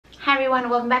Hi everyone,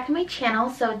 welcome back to my channel.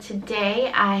 So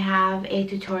today I have a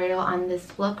tutorial on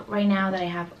this look right now that I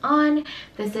have on.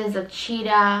 This is a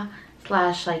cheetah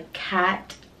slash like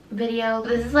cat video.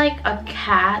 This is like a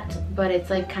cat, but it's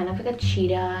like kind of like a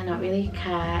cheetah, not really a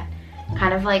cat.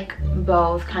 Kind of like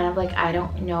both, kind of like I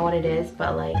don't know what it is,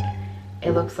 but like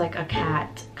it looks like a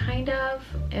cat, kind of,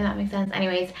 if that makes sense.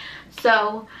 Anyways,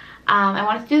 so I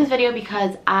wanted to do this video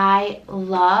because I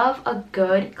love a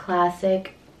good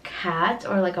classic cat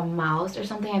or like a mouse or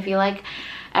something. I feel like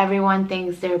everyone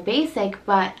thinks they're basic,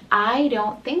 but I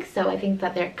don't think so. I think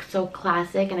that they're so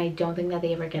classic and I don't think that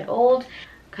they ever get old,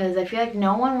 because I feel like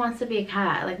no one wants to be a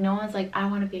cat. Like no one's like, I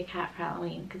want to be a cat for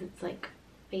Halloween, because it's like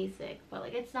basic, but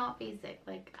like it's not basic.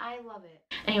 Like I love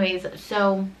it. Anyways,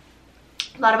 so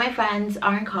a lot of my friends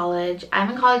are in college.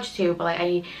 I'm in college too, but like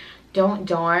I don't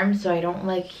dorm, so I don't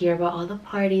like hear about all the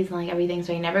parties and like everything,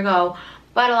 so I never go.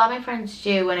 But a lot of my friends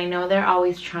do, and I know they're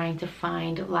always trying to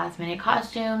find last minute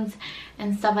costumes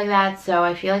and stuff like that, so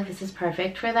I feel like this is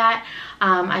perfect for that.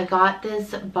 I got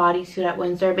this bodysuit at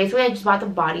Windsor. Basically I just bought the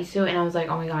bodysuit and I was like,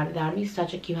 oh my god, that would be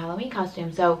such a cute Halloween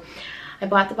costume. So I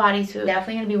bought the bodysuit.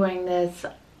 Definitely gonna be wearing this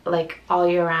like all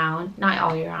year round. Not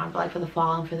all year round, but like for the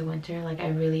fall and for the winter. Like I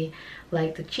really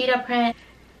like the cheetah print.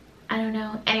 I don't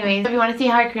know. Anyways, if you want to see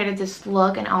how I created this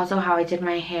look and also how I did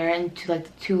my hair into like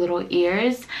the two little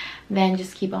ears, then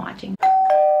just keep on watching.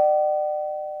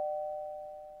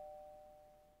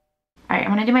 Alright, I'm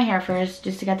gonna do my hair first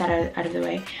just to get that out of the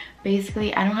way.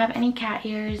 Basically, I don't have any cat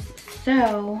ears,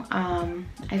 so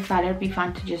I thought it would be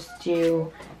fun to just do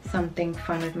something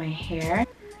fun with my hair.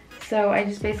 So I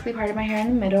just basically parted my hair in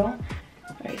the middle.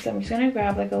 Alright, so I'm just gonna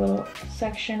grab like a little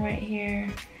section right here,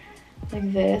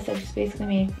 like this. I just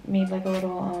basically made like a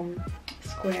little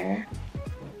square.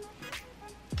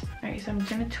 Alright, so I'm just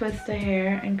gonna twist the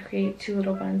hair and create two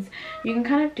little buns. You can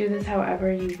kind of do this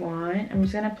however you want. I'm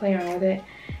just gonna play around with it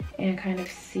and kind of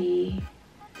see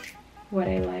what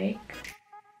I like.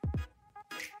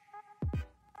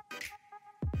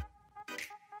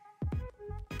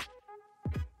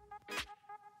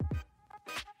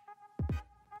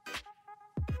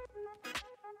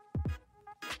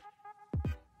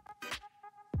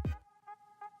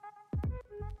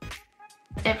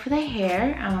 It for the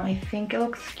hair. I think it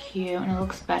looks cute and it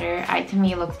looks better. To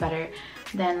me it looks better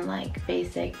than like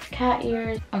basic cat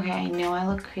ears. Okay, I know I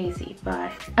look crazy,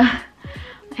 but I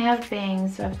have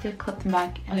bangs, so I have to clip them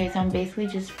back. Okay, so I'm basically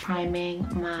just priming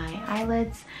my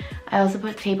eyelids. I also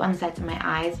put tape on the sides of my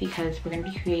eyes because we're gonna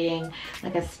be creating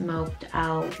like a smoked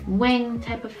out wing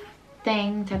type of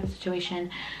situation.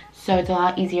 So it's a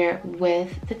lot easier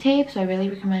with the tape, so I really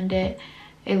recommend it.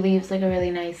 It leaves like a really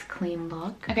nice clean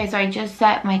look. Okay, so I just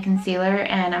set my concealer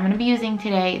and I'm going to be using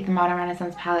today the Modern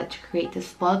Renaissance palette to create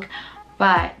this look.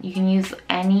 But you can use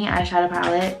any eyeshadow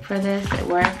palette for this. It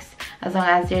works as long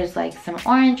as there's like some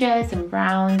oranges and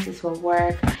browns. This will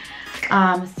work.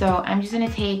 So I'm just going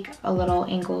to take a little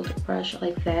angled brush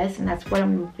like this, and that's what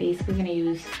I'm basically going to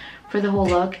use for the whole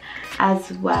look,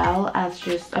 as well as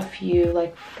just a few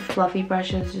like fluffy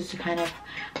brushes just to kind of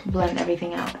blend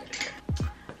everything out.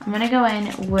 I'm gonna go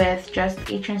in with just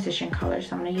a transition color,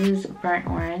 so I'm gonna use burnt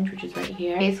orange, which is right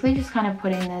here. Basically just kind of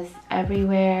putting this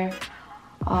everywhere,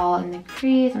 all in the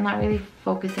crease. I'm not really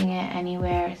focusing it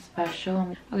anywhere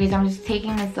special. Okay, so I'm just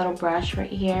taking this little brush right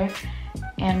here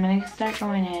and I'm gonna start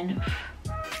going in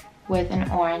with an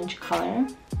orange color.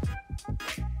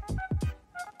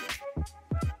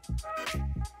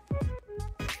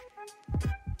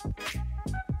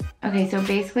 Okay, so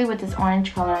basically with this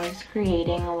orange color, I'm just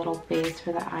creating a little base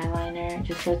for the eyeliner,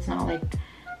 just so it's not like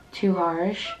too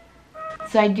harsh.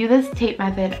 So I do this tape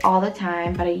method all the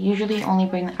time, but I usually only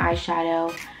bring the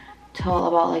eyeshadow till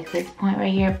about like this point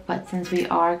right here. But since we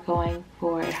are going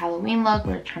for a Halloween look,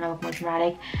 we're trying to look more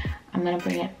dramatic, I'm gonna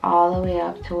bring it all the way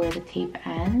up to where the tape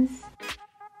ends.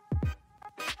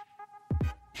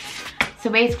 So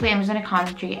basically I'm just gonna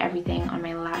concentrate everything on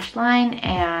my lash line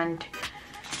and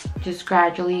just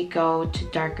gradually go to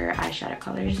darker eyeshadow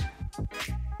colors.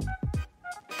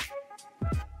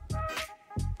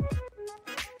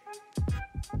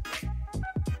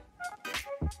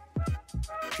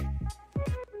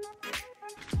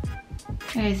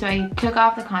 Okay, so I took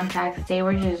off the contacts. They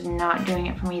were just not doing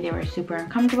it for me. They were super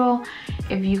uncomfortable.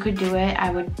 If you could do it, I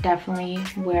would definitely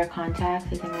wear contacts.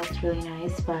 I think it looks really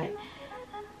nice, but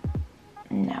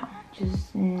no,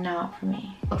 just not for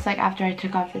me. Looks like after I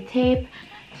took off the tape,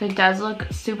 so it does look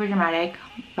super dramatic,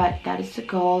 but that is the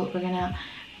goal. We're gonna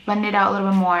blend it out a little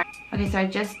bit more. Okay, so I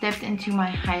just dipped into my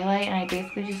highlight and I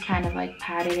basically just kind of like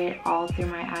patted it all through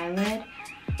my eyelid.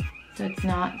 So it's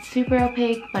not super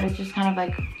opaque, but it's just kind of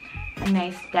like a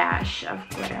nice dash of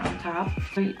glitter on top.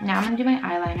 Now I'm gonna do my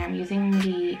eyeliner. I'm using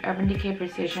the Urban Decay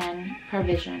Precision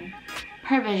Pervision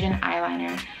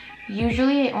eyeliner.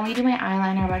 Usually I only do my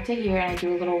eyeliner right to here and I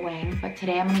do a little wing, but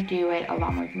today I'm gonna do it a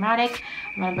lot more dramatic.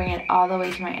 I'm gonna bring it all the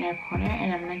way to my inner corner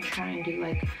and I'm gonna try and do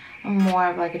like more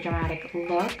of like a dramatic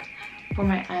look for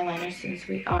my eyeliner since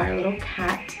we are a little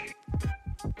cat.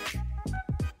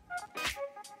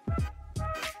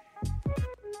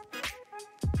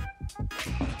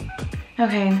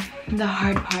 Okay, the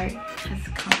hard part has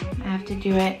come. I have to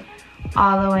do it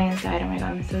all the way inside. Oh my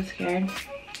god, I'm so scared.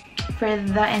 For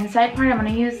the inside part, I'm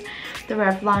going to use the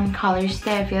Revlon Color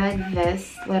Stay. I feel like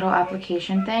this little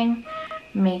application thing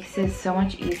makes it so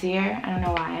much easier. I don't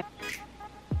know why.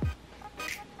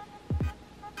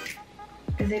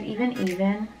 Is it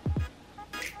even?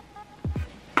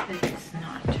 It's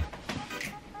not.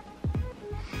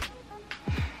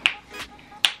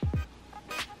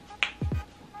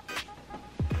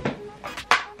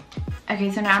 Okay,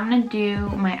 so now I'm gonna do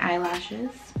my eyelashes.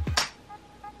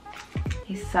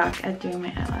 I suck at doing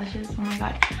my eyelashes. Oh my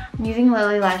god. I'm using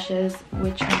Lily lashes,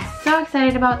 which I'm so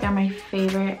excited about. They're my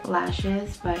favorite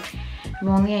lashes, but if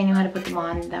only I knew how to put them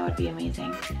on, that would be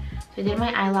amazing. So I did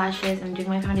my eyelashes. I'm doing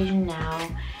my foundation now,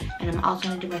 and I'm also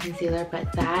gonna do my concealer,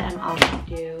 but that I'm all gonna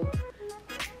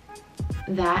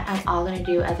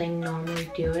do as I normally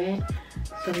do it.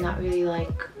 So I'm not really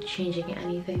like changing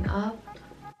anything up.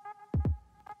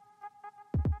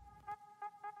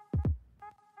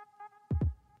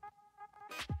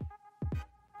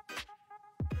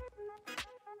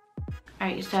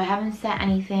 Alright, so I haven't set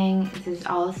anything. This is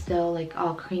all still like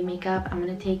all cream makeup. I'm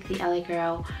going to take the LA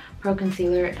Girl Pro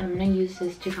Concealer and I'm going to use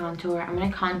this to contour. I'm going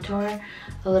to contour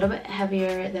a little bit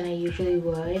heavier than I usually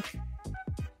would.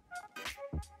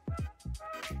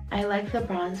 I like the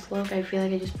bronze look. I feel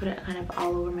like I just put it kind of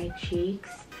all over my cheeks.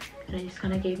 And it just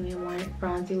kind of gave me a more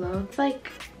bronzy look. It's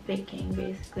like baking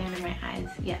basically under my eyes.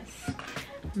 Yes,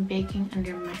 I'm baking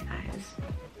under my eyes.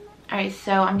 Alright,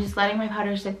 so I'm just letting my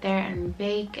powder sit there and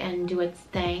bake and do its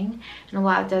thing. And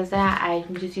while it does that,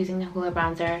 I'm just using the Hoola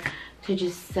bronzer to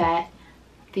just set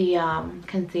the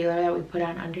concealer that we put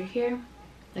on under here,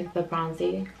 like the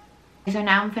bronzy. So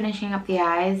now I'm finishing up the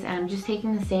eyes and I'm just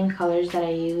taking the same colors that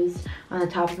I used on the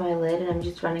top of my lid and I'm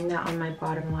just running that on my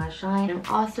bottom lash line. I'm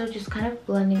also just kind of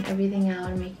blending everything out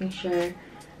and making sure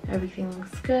everything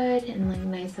looks good and like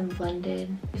nice and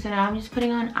blended. So now I'm just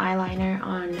putting on eyeliner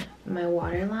on my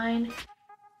waterline.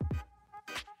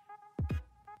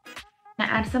 I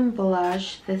add some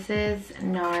blush. This is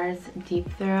NARS Deep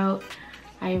Throat.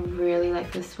 I really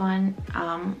like this one.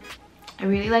 I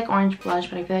really like orange blush,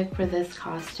 but I feel like for this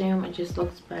costume it just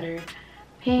looks better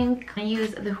pink. I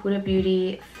use the Huda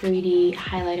Beauty 3D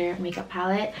highlighter makeup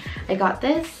palette. I got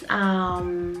this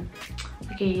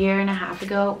like a year and a half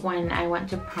ago when I went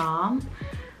to prom.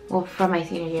 Well, from my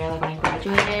senior year, like when I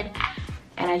graduated.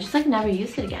 And I just like never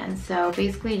used it again. So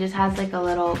basically it just has like a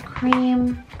little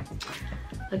cream,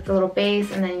 like the little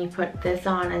base, and then you put this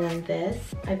on and then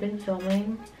this. I've been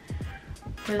filming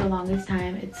for the longest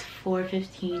time. It's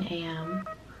 4:15 a.m.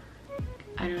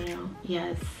 I don't know.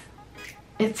 Yes.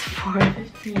 It's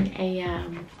 4:15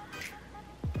 a.m.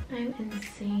 I'm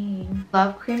insane.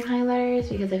 Love cream highlighters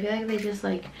because I feel like they just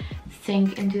like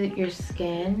sink into your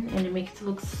skin and it makes it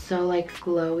look so like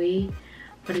glowy,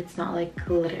 but it's not like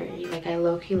glittery. Like I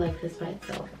low-key like this by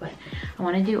itself, but I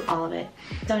want to do all of it.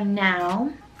 So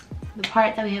now the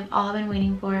part that we have all been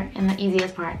waiting for, and the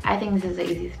easiest part. I think this is the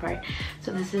easiest part.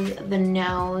 So this is the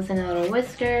nose and the little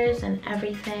whiskers and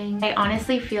everything. I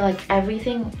honestly feel like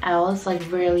everything else like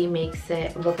really makes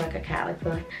it look like a cat. Like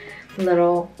the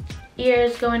little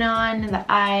ears going on and the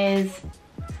eyes.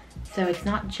 So it's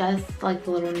not just like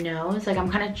the little nose. Like I'm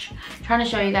kind of trying to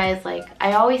show you guys, like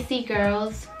I always see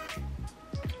girls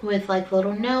with like the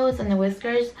little nose and the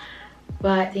whiskers,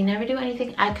 but they never do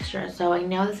anything extra. So I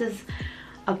know this is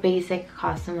a basic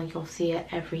costume, like you'll see it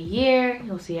every year,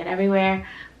 you'll see it everywhere,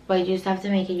 but you just have to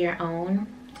make it your own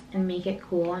and make it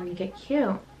cool and make it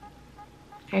cute.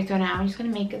 Okay, so now I'm just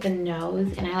gonna make the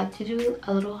nose, and I like to do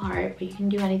a little heart, but you can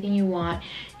do anything you want.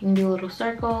 You can do a little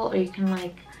circle, or you can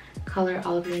like color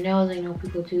all of your nose. I know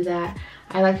people do that.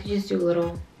 I like to just do a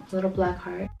little black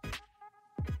heart.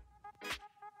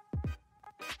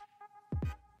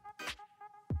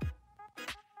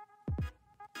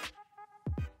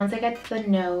 Once I get the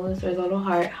nose or the little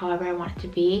heart, however I want it to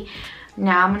be,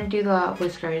 now I'm going to do the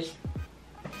whiskers.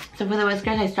 So for the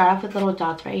whiskers, I start off with little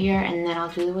dots right here, and then I'll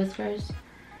do the whiskers.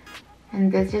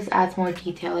 And this just adds more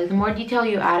detail. Like the more detail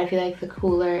you add, I feel like the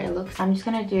cooler it looks. I'm just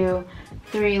going to do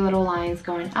 3 little lines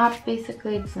going up,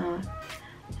 basically. It's not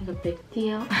like a big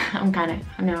deal. I'm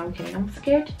kidding. I'm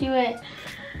scared to do it.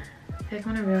 I feel like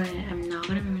I'm gonna ruin it. I'm not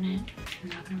gonna ruin it. I'm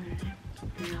not gonna ruin it.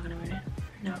 I'm not gonna ruin it.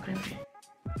 I'm not gonna ruin it.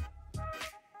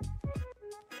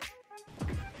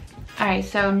 Alright,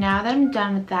 so now that I'm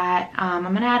done with that, I'm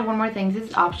gonna add one more thing. This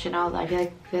is optional. I feel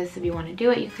like this, if you want to do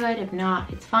it, you could. If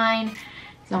not, it's fine.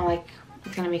 It's not like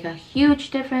it's gonna make a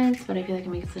huge difference, but I feel like it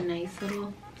makes a nice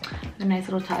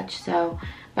little touch. So,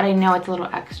 but I know it's a little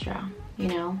extra, you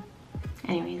know.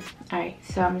 Anyways, alright,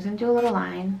 so I'm just gonna do a little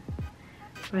line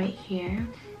right here.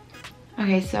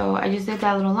 Okay, so I just did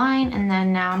that little line, and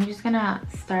then now I'm just gonna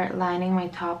start lining my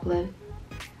top lip.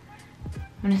 I'm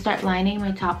gonna start lining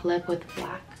my top lip with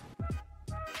black.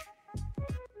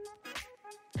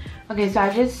 Okay, so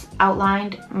I just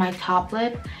outlined my top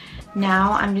lip.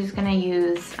 Now I'm just gonna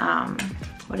use,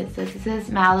 what is this? This is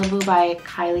Malibu by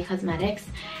Kylie Cosmetics.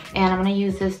 And I'm gonna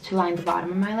use this to line the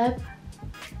bottom of my lip.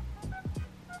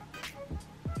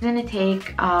 I'm gonna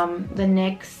take the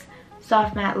NYX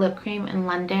Soft Matte Lip Cream in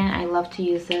London. I love to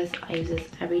use this. I use this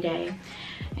every day.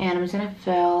 And I'm just gonna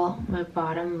fill my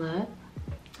bottom lip.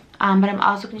 But I'm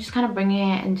also just kind of bringing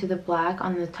it into the black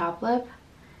on the top lip.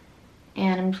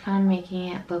 And I'm just kind of making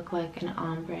it look like an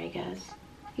ombre, I guess.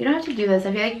 You don't have to do this.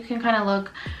 I feel like you can kind of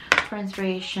look for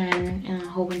inspiration in a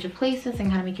whole bunch of places and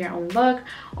kind of make your own look,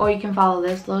 or you can follow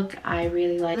this look. I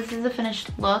really like this. Is the finished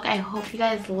look. I hope you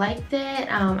guys liked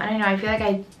it. I don't know, I feel like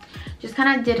I just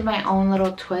kind of did my own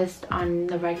little twist on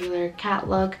the regular cat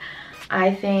look.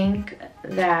 I think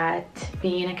that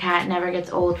being a cat never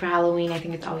gets old for Halloween. I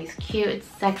think it's always cute, it's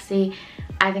sexy.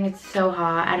 I think it's so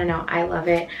hot. I don't know, I love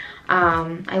it.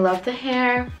 I love the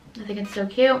hair. I think it's so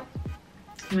cute.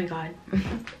 Oh my god.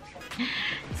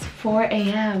 It's 4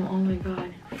 a.m. Oh my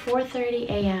god. 4:30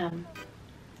 a.m.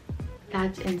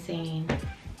 That's insane.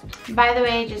 By the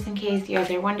way, just in case you guys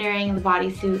are wondering, the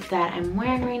bodysuit that I'm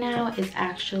wearing right now is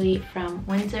actually from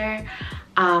Windsor.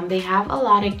 They have a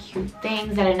lot of cute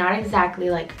things that are not exactly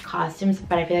like costumes,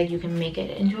 but I feel like you can make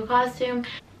it into a costume.